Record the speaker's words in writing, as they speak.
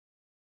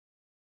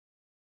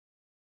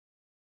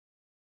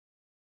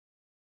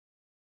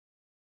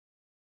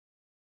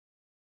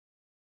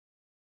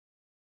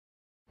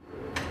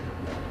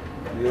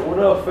Yeah, what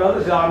up,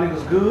 fellas? Y'all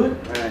niggas good?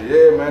 Man,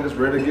 yeah, man, just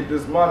ready to get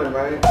this money,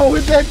 man. Oh,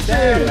 with that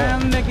damn,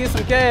 man, I'm gonna get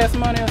some gas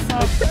money or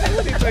something.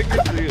 What do you think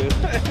this is?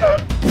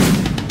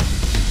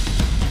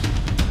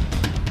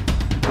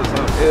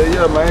 Hell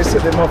yeah, man.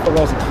 Set that motherfucker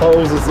on some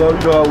clothes or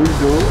something. You know how we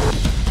do it.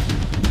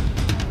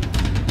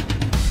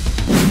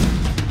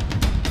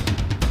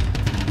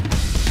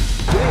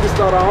 We need to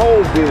start our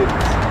own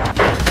business.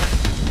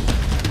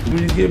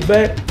 When you get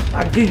back,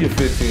 I'll give you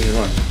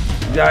 1,500.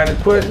 You got any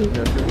questions?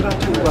 What I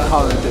told you about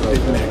hollering at that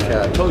big man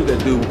cat? I told you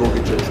that dude was gonna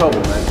get you in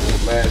trouble, man.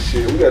 Man,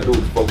 shit, we gotta do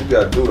what the fuck we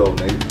gotta do though,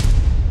 nigga.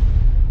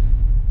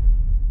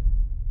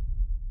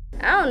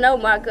 I don't know,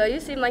 Marco. You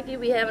seem like you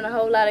be having a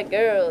whole lot of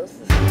girls.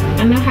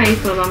 I know how you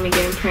feel about me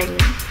getting pregnant,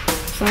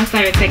 so I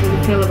started taking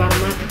the pill about a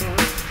month ago.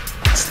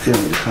 Still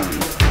in the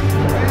comments.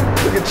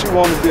 Man, look at you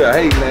wanting to be a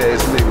hating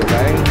ass nigga,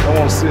 man. I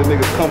wanna see a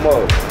nigga come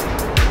up.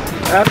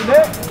 After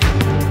that,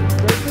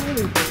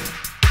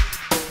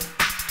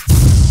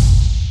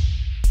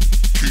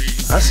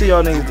 I see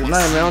y'all niggas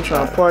tonight, man. I'm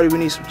trying to party. We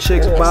need some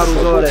chicks, bottles,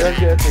 all that.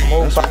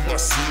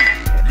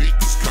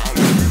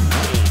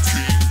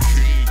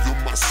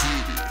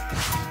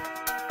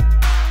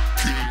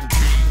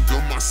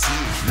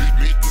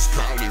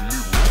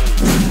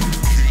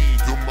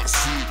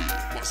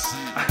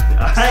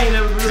 I ain't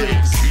never really,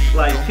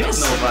 like, killed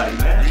nobody,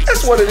 man.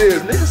 that's what it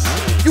is, niggas.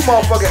 You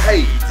motherfucking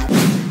hate.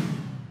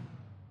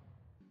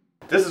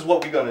 This is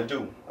what we gonna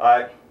do,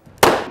 alright?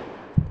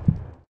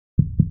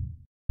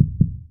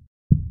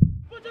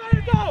 Put your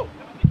hands up!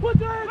 Put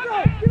your hands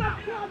up! Get out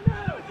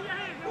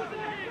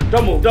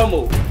now! Don't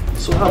move.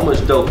 So how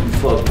much dope you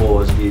fuck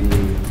boys getting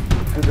in?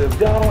 Cause if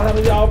y'all don't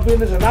handle y'all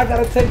business and I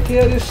gotta take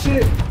care of this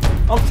shit,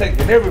 I'm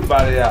taking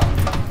everybody out.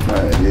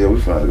 Man, yeah, we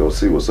finna go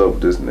see what's up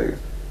with this nigga.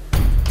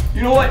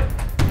 You know what?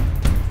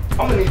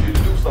 I'm gonna need you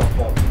to do something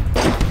for me.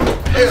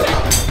 Hell,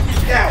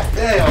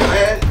 damn,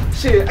 man.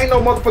 Shit, ain't no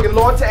motherfucking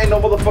loyalty, ain't no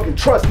motherfucking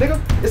trust, nigga.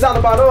 It's all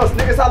about us,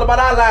 nigga. It's all about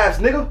our lives,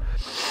 nigga.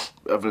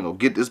 I'm finna go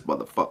get this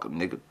motherfucker,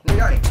 nigga.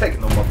 Nigga, I ain't taking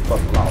no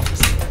motherfucking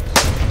losses.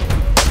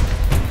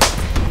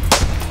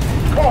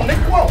 Come on,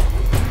 nigga, come on.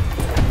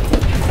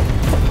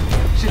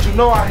 Shit, you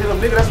know I hit him,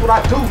 nigga. That's what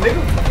I do,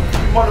 nigga.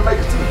 You wanna make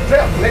it to the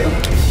death, nigga.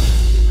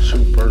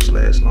 Shoot first,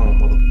 last long,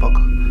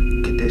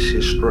 motherfucker. Get that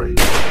shit straight.